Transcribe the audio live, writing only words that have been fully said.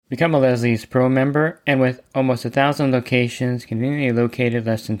Become a Leslie's Pro member, and with almost 1,000 locations conveniently located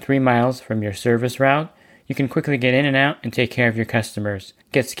less than 3 miles from your service route, you can quickly get in and out and take care of your customers.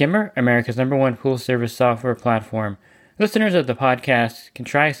 Get Skimmer, America's #1 pool service software platform. Listeners of the podcast can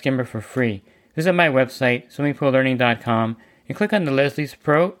try Skimmer for free. Visit my website, swimmingpoollearning.com, and click on the Leslie's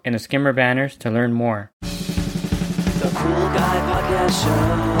Pro and the Skimmer banners to learn more. The Pool Guy Podcast Show.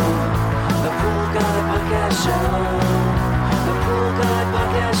 The Pool Guy Podcast Show. The Pool Guy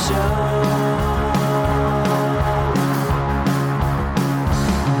Podcast Show.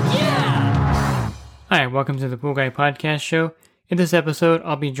 Yeah! Hi, welcome to the Pool Guy Podcast Show. In this episode,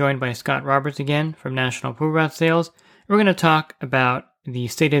 I'll be joined by Scott Roberts again from National Pool Route Sales. We're going to talk about the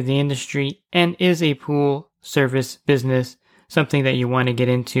state of the industry and is a pool service business something that you want to get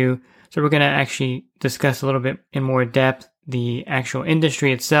into. So we're going to actually discuss a little bit in more depth the actual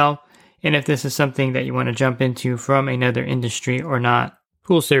industry itself and if this is something that you want to jump into from another industry or not.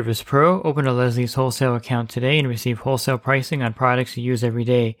 Pool Service Pro. Open a Leslie's wholesale account today and receive wholesale pricing on products you use every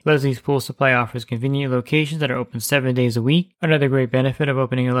day. Leslie's Pool Supply offers convenient locations that are open 7 days a week. Another great benefit of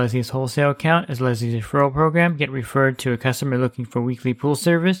opening a Leslie's wholesale account is Leslie's referral program. Get referred to a customer looking for weekly pool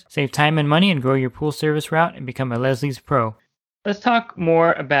service. Save time and money and grow your pool service route and become a Leslie's Pro. Let's talk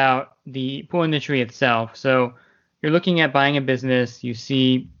more about the pool industry itself. So you're looking at buying a business, you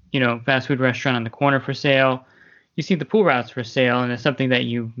see, fast food restaurant on the corner for sale, you see the pool routes for sale, and it's something that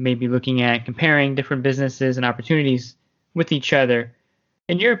you may be looking at comparing different businesses and opportunities with each other.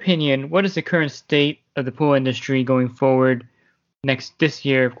 In your opinion, what is the current state of the pool industry going forward? This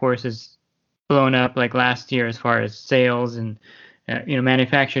year, of course, is blown up like last year as far as sales and,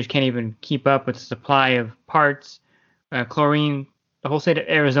 manufacturers can't even keep up with the supply of parts. Chlorine, the whole state of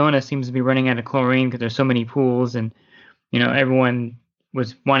Arizona seems to be running out of chlorine because there's so many pools, and everyone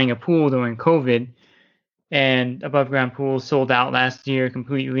was wanting a pool during COVID, and above ground pools sold out last year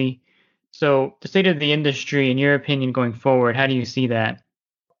completely. So the state of the industry, in your opinion, going forward, how do you see that?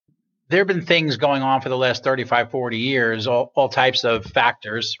 There have been things going on for the last 35, 40 years, all types of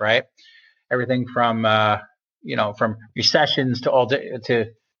factors, right? Everything from from recessions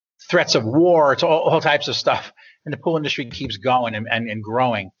to threats of war to all types of stuff. And the pool industry keeps going and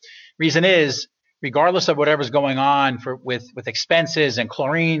growing. Reason is, regardless of whatever's going on with expenses and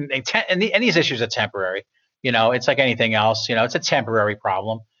chlorine, and these issues are temporary. It's like anything else. It's a temporary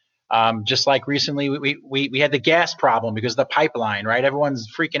problem. Just like recently, we had the gas problem because of the pipeline, right? Everyone's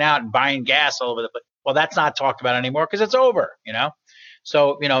freaking out and buying gas all over the place. Well, that's not talked about anymore because it's over.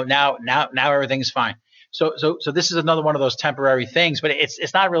 So now everything's fine. So this is another one of those temporary things, but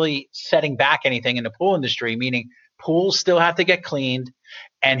it's not really setting back anything in the pool industry, meaning pools still have to get cleaned.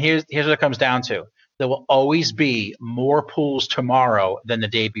 And here's what it comes down to. There will always be more pools tomorrow than the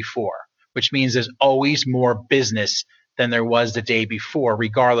day before, which means there's always more business than there was the day before,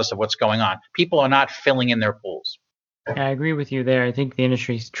 regardless of what's going on. People are not filling in their pools. I agree with you there. I think the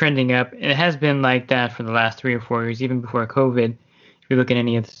industry is trending up. And it has been like that for the last 3 or 4 years, even before COVID. If you look at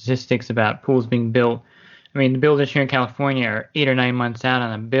any of the statistics about pools being built, the builders here in California are 8 or 9 months out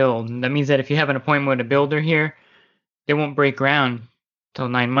on a build. And that means that if you have an appointment with a builder here, they won't break ground till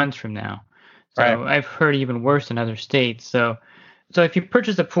 9 months from now. So right. I've heard even worse in other states. So if you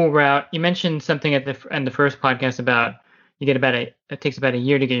purchase a pool route, you mentioned something in the first podcast about it takes about a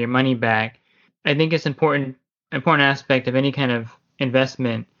year to get your money back. I think it's important aspect of any kind of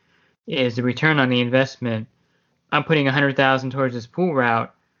investment is the return on the investment. I'm putting $100,000 towards this pool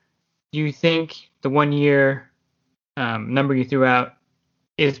route. Do you think the 1 year number you threw out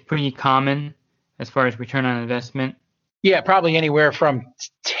is pretty common as far as return on investment? Yeah, probably anywhere from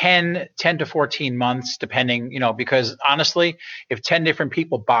 10 to 14 months, depending, because honestly, if 10 different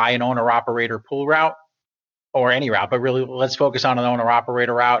people buy an owner-operator pool route or any route, but really let's focus on an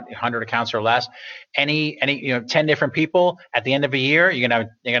owner-operator route, 100 accounts or less, any 10 different people at the end of a year, you're gonna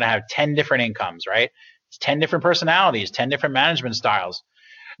have 10 different incomes, right? It's 10 different personalities, 10 different management styles.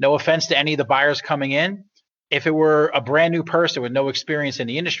 No offense to any of the buyers coming in. If it were a brand new person with no experience in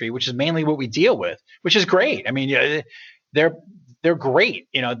the industry, which is mainly what we deal with, which is great. They're great.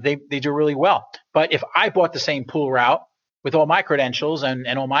 They do really well. But if I bought the same pool route with all my credentials and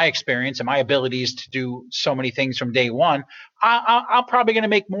all my experience and my abilities to do so many things from day one, I'm probably going to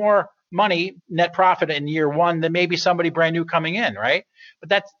make more money, net profit in year one than maybe somebody brand new coming in, right?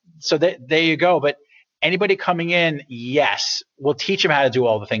 But there you go. But anybody coming in, yes, we'll teach them how to do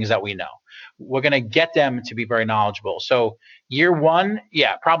all the things that we know. We're going to get them to be very knowledgeable. So year one,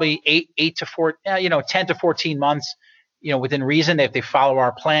 yeah, probably 10 to 14 months, within reason, if they follow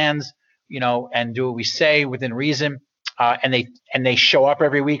our plans, and do what we say within reason, and they show up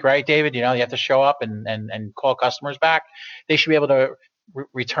every week, right, David? You have to show up and call customers back. They should be able to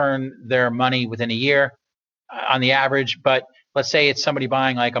return their money within a year on the average. But let's say it's somebody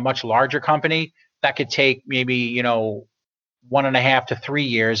buying like a much larger company that could take maybe 1.5 to 3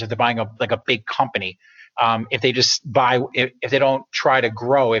 years if they're buying like a big company. If they just buy, if they don't try to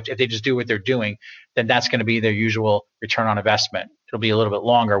grow, if they just do what they're doing, then that's going to be their usual return on investment. It'll be a little bit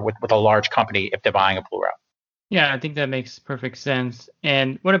longer with a large company if they're buying a pool route. Yeah, I think that makes perfect sense.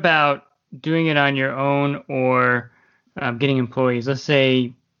 And what about doing it on your own or getting employees? Let's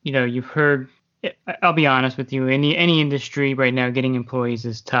say, you've heard, I'll be honest with you, any industry right now, getting employees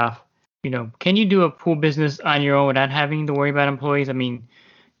is tough. Can you do a pool business on your own without having to worry about employees? I mean,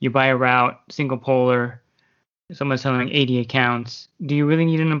 you buy a route, single polar, someone's selling 80 accounts. Do you really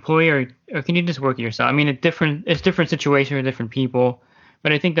need an employee or can you just work it yourself? I mean, it's different situations for different people,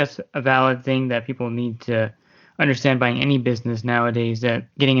 but I think that's a valid thing that people need to understand buying any business nowadays, that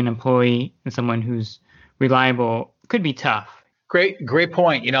getting an employee and someone who's reliable could be tough. Great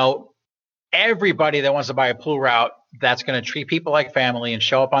point. Everybody that wants to buy a pool route that's going to treat people like family and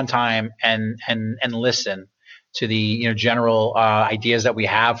show up on time and listen to the general ideas that we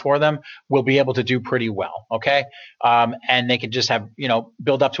have for them will be able to do pretty well. Okay, and they can just have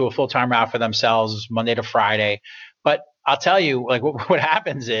build up to a full-time route for themselves Monday to Friday. But I'll tell you, like what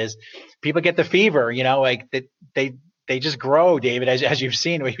happens is people get the fever. Like they just grow, David, as you've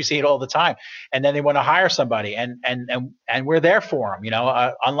seen. We see it all the time, and then they want to hire somebody, and we're there for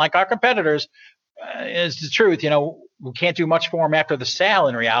them. Unlike our competitors, is the truth. We can't do much for them after the sale.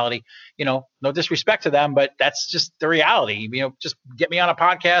 In reality, no disrespect to them, but that's just the reality. Just get me on a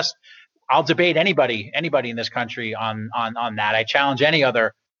podcast. I'll debate anybody in this country on that. I challenge any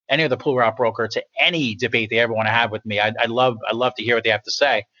other pool route broker to any debate they ever want to have with me. I'd love to hear what they have to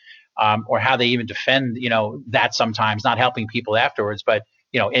say. Or how they even defend, that sometimes, not helping people afterwards. But,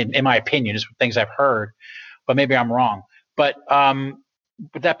 in my opinion, just things I've heard, but maybe I'm wrong. But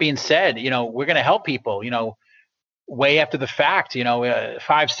with that being said, we're going to help people, way after the fact,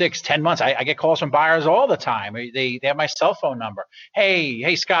 5, 6, 10 months. I get calls from buyers all the time. They have my cell phone number.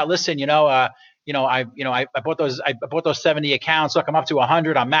 Hey, Scott, listen, I bought those 70 accounts. Look, I'm up to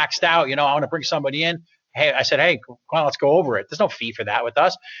 100. I'm maxed out. I want to bring somebody in. Hey, I said, hey, come on, let's go over it. There's no fee for that with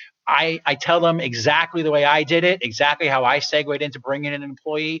us. I tell them exactly the way I did it, exactly how I segued into bringing in an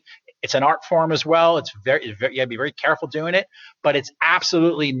employee. It's an art form as well. It's very you have to be very careful doing it, but it's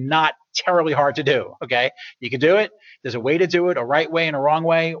absolutely not terribly hard to do. Okay, you can do it. There's a way to do it, a right way and a wrong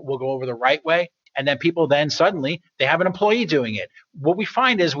way. We'll go over the right way, and then people suddenly they have an employee doing it. What we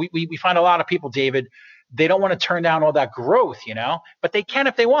find is we find a lot of people, David, they don't want to turn down all that growth, but they can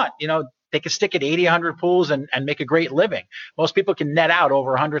if they want. They can stick at 80, 100 pools and make a great living. Most people can net out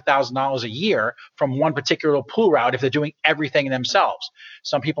over $100,000 a year from one particular pool route if they're doing everything themselves.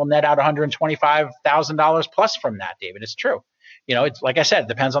 Some people net out $125,000 plus from that, David. It's true. It's like I said, it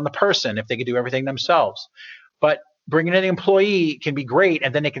depends on the person if they can do everything themselves. But bringing in an employee can be great,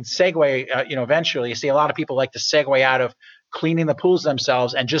 and then they can segue, eventually. You see a lot of people like to segue out of cleaning the pools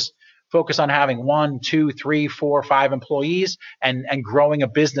themselves and just focus on having 1, 2, 3, 4, 5 employees and growing a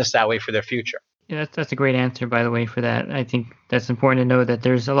business that way for their future. Yeah, that's a great answer, by the way, for that. I think that's important to know that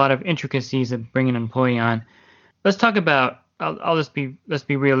there's a lot of intricacies of bringing an employee on. Let's talk about, let's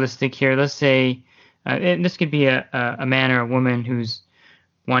be realistic here. Let's say, and this could be a man or a woman who's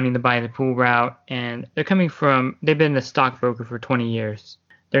wanting to buy the pool route, and they've been a stockbroker for 20 years.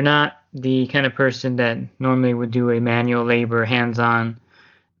 They're not the kind of person that normally would do a manual labor, hands-on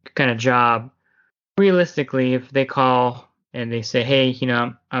kind of job. Realistically, if they call and they say, hey,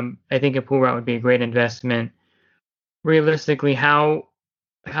 I think a pool route would be a great investment. Realistically, how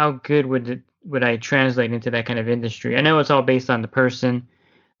good would I translate into that kind of industry? I know it's all based on the person.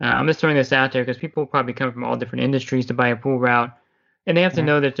 I'm just throwing this out there because people probably come from all different industries to buy a pool route, and they have to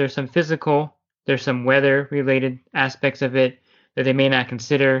know that there's some physical, there's some weather related aspects of it that they may not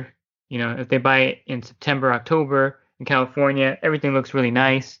consider. If they buy it in September, October in California, everything looks really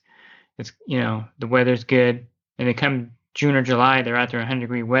nice. It's, the weather's good. And they come June or July, they're out there in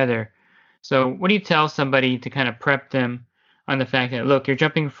 100-degree weather. So what do you tell somebody to kind of prep them on the fact that, look, you're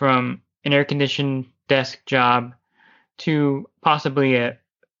jumping from an air-conditioned desk job to possibly a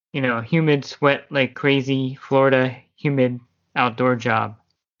humid, sweat like crazy Florida humid outdoor job?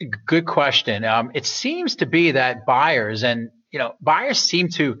 Good question. It seems to be that buyers seem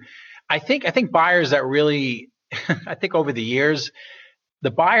to, I think buyers that really, I think over the years,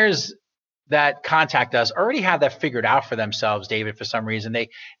 the buyers that contact us already have that figured out for themselves, David, for some reason.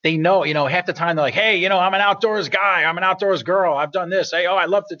 They know, half the time they're like, hey, I'm an outdoors guy. I'm an outdoors girl. I've done this. Hey, I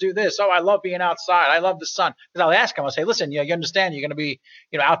love to do this. Oh, I love being outside. I love the sun. Because I'll ask them, I'll say, listen, you understand you're going to be,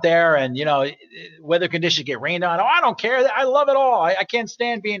 out there and, weather conditions get rained on. Oh, I don't care. I love it all. I can't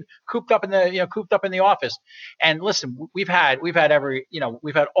stand being cooped up in the office. And listen, we've had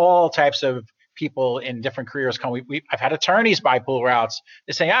all types of people in different careers come. I've had attorneys buy pool routes.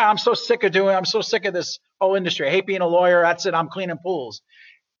 They say, I'm so sick of this whole industry. I hate being a lawyer. That's it. I'm cleaning pools.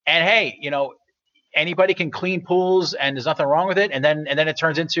 And hey, anybody can clean pools and there's nothing wrong with it. And then they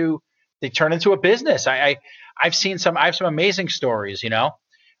turn into a business. I have some amazing stories,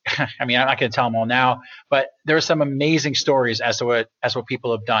 I mean, I'm not going to tell them all now, but there are some amazing stories as to what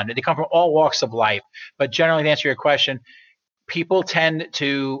people have done. They come from all walks of life. But generally, to answer your question, people tend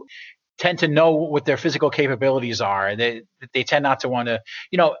to know what their physical capabilities are. They tend not to want to,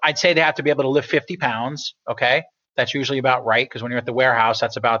 I'd say they have to be able to lift 50 pounds. Okay. That's usually about right. Because when you're at the warehouse,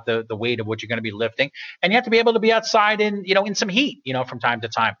 that's about the weight of what you're going to be lifting. And you have to be able to be outside in some heat, from time to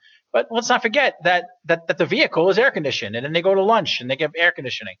time. But let's not forget that the vehicle is air conditioned, and then they go to lunch and they get air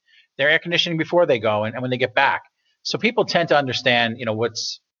conditioning. They're air conditioning before they go and when they get back. So people tend to understand,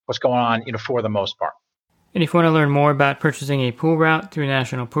 what's going on, for the most part. And if you want to learn more about purchasing a pool route through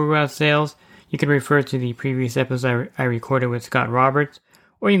National Pool Route Sales, you can refer to the previous episode I recorded with Scott Roberts,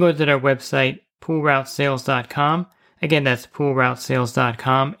 or you can go to their website, poolroutesales.com. Again, that's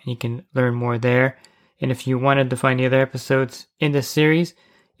poolroutesales.com, and you can learn more there. And if you wanted to find the other episodes in this series,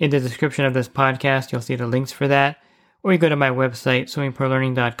 in the description of this podcast, you'll see the links for that. Or you go to my website,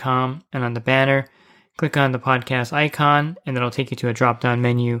 swimmingprolearning.com, and on the banner, click on the podcast icon, and it'll take you to a drop-down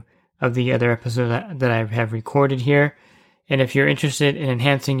menu of the other episodes that I have recorded here. And if you're interested in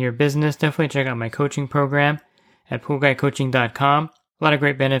enhancing your business, definitely check out my coaching program at poolguycoaching.com. A lot of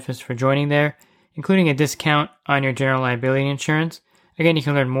great benefits for joining there, including a discount on your general liability insurance. Again, you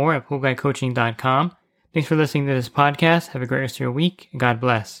can learn more at poolguycoaching.com. Thanks for listening to this podcast. Have a great rest of your week, and God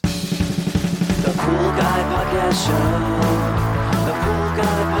bless. The Pool Guy Podcast Show. The Pool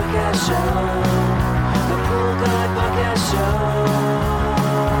Guy Podcast Show. The Pool Guy Podcast Show.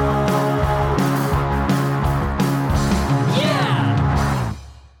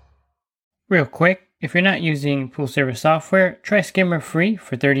 Real quick, if you're not using pool service software, try Skimmer free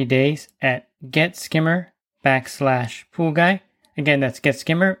for 30 days at getskimmer.com/poolguy. Again, that's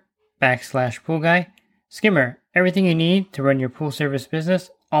getskimmer.com/poolguy. Skimmer, everything you need to run your pool service business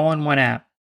all in one app.